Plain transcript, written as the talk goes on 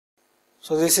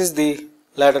So this is the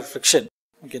ladder friction,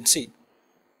 you can see.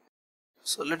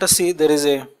 So let us see, there is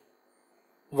a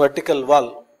vertical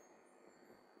wall,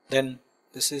 then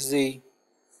this is the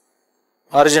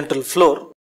horizontal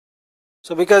floor.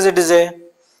 So because it is a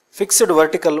fixed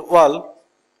vertical wall,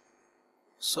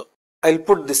 so I will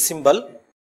put this symbol,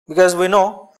 because we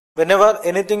know whenever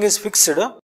anything is fixed,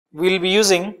 we will be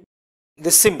using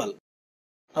this symbol.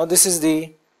 Now this is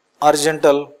the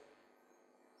horizontal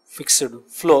fixed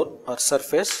floor or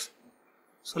surface.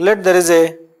 So let there is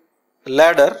a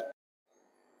ladder,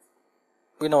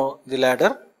 we know the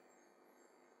ladder.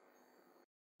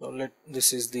 So let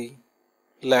this is the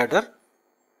ladder.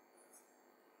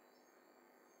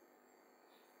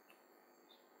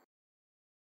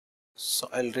 So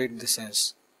I will read this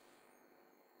as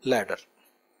ladder.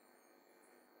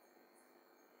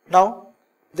 Now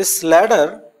this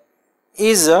ladder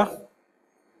is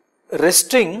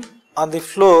resting on the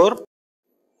floor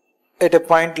at a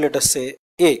point, let us say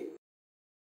A,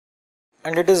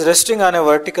 and it is resting on a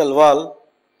vertical wall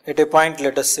at a point,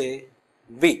 let us say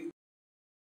B.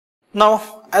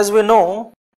 Now as we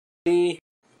know, the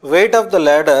weight of the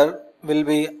ladder will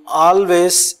be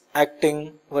always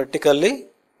acting vertically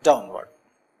downward.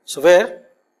 So where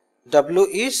W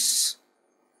is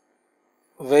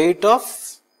weight of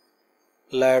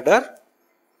ladder.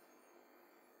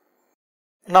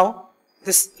 Now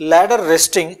this ladder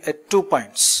resting at 2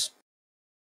 points.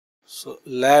 So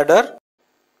ladder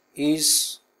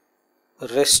is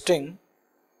resting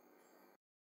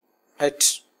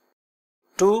at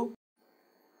 2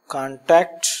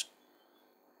 contact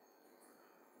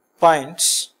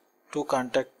points,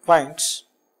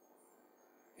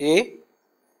 A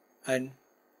and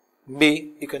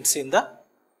B, you can see in the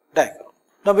diagram.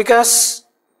 Now because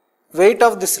weight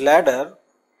of this ladder,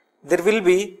 there will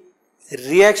be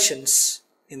reactions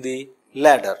in the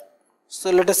ladder.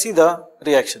 So let us see the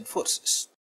reaction forces.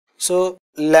 So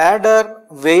ladder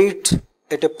weight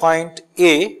at a point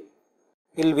A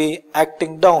will be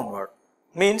acting downward,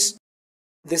 means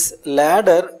this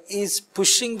ladder is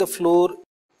pushing the floor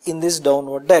in this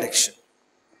downward direction.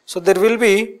 So there will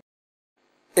be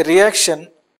a reaction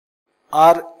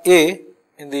RA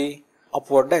in the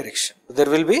upward direction. There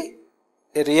will be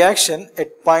a reaction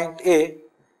at point A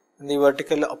in the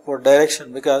vertical upward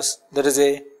direction, because there is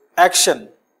a action,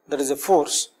 there is a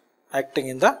force acting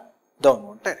in the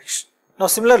downward direction. Now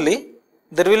similarly,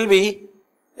 there will be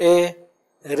a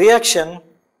reaction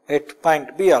at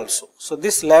point B also. So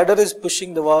this ladder is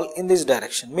pushing the wall in this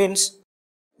direction, means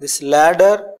this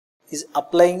ladder is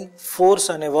applying force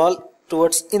on a wall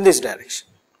towards in this direction.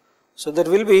 So there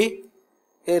will be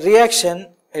a reaction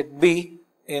at B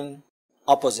in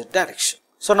opposite direction.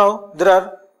 So now there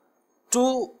are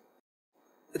two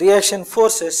reaction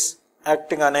forces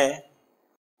acting on a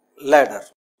ladder.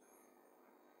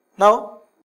 Now,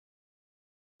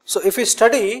 so if we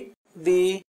study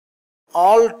the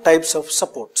all types of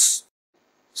supports,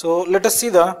 so let us see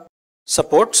the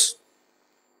supports.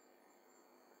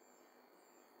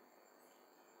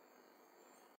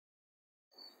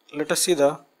 Let us see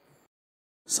the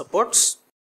supports.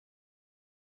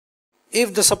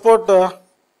 If the support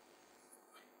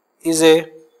is a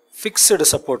fixed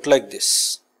support like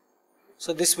this,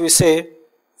 so this we say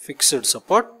fixed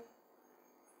support.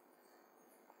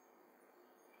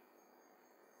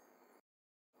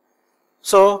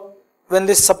 So when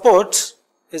this support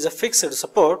is a fixed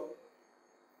support,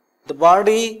 the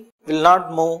body will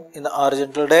not move in the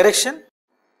horizontal direction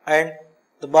and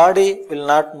the body will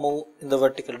not move in the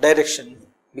vertical direction,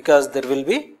 because there will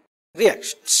be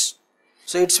reactions.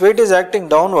 So its weight is acting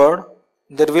downward,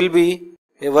 there will be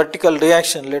a vertical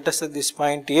reaction, let us say this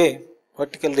point A,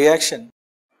 vertical reaction,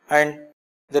 and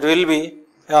there will be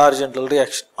a horizontal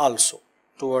reaction also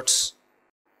towards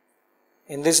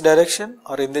in this direction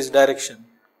or in this direction,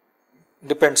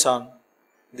 depends on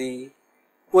the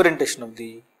orientation of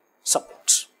the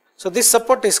support. So this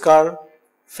support is called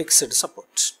fixed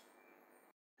support.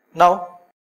 Now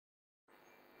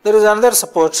there is another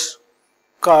support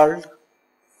called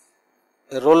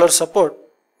a roller support.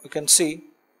 You can see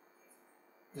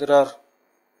there are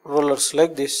rollers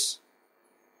like this.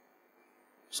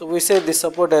 So we say this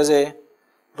support as a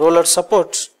roller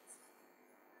support.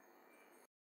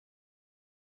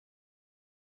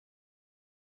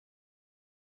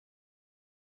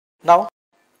 Now,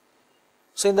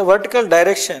 so in the vertical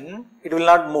direction it will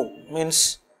not move,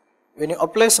 means when you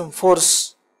apply some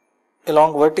force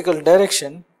along vertical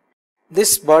direction,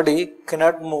 this body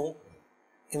cannot move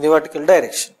in the vertical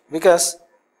direction, because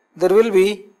there will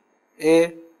be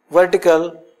a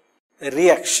vertical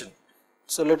reaction.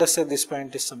 So let us say this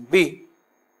point is some B,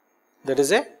 there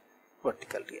is a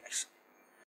vertical reaction.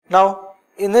 Now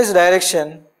in this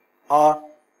direction or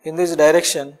in this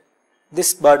direction,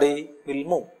 this body will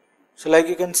move. So like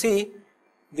you can see,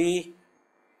 the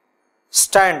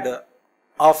stand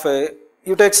of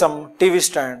you take some TV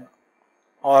stand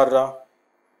or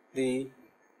the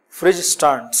fridge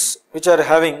stands which are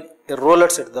having a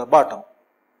rollers at the bottom.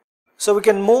 So we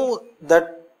can move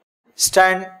that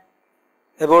stand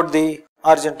about the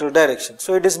horizontal direction.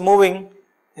 So it is moving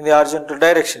in the horizontal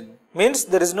direction, means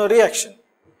there is no reaction.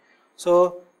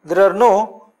 So there are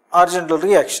no horizontal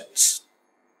reactions,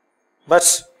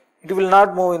 but it will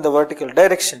not move in the vertical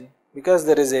direction because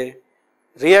there is a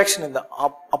reaction in the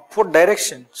upward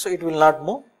direction, so it will not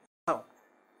move down.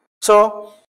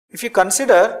 So if you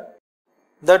consider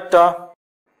that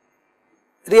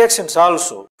reactions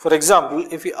also, for example,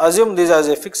 if we assume these as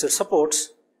a fixed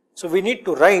supports, so we need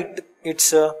to write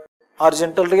its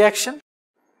horizontal reaction.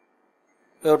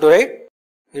 We have to write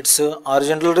its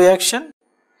horizontal reaction,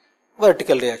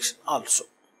 vertical reaction also.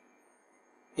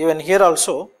 Even here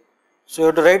also, so you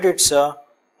have to write its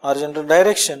horizontal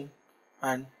direction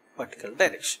and vertical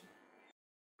direction.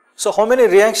 So how many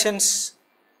reactions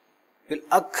will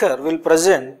occur, will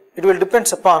present, it will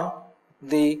depends upon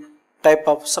the type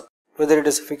of support, whether it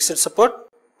is a fixed support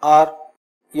or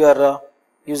you are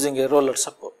using a roller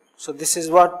support. So this is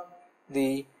what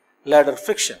the ladder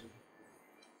friction.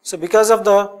 So because of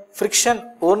the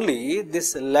friction only,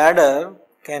 this ladder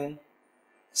can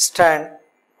stand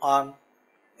on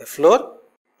a floor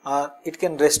or it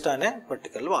can rest on a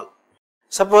vertical wall.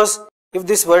 Suppose if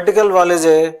this vertical wall is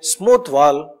a smooth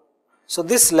wall, so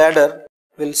this ladder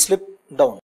will slip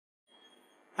down,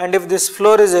 and if this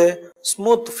floor is a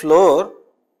smooth floor,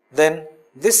 then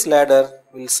this ladder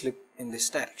will slip in this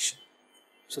direction.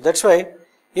 So that's why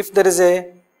if there is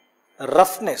a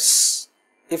roughness,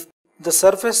 if the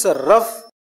surface are rough,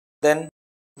 then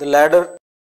the ladder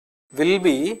will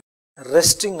be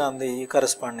resting on the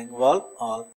corresponding wall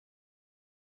or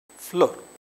floor.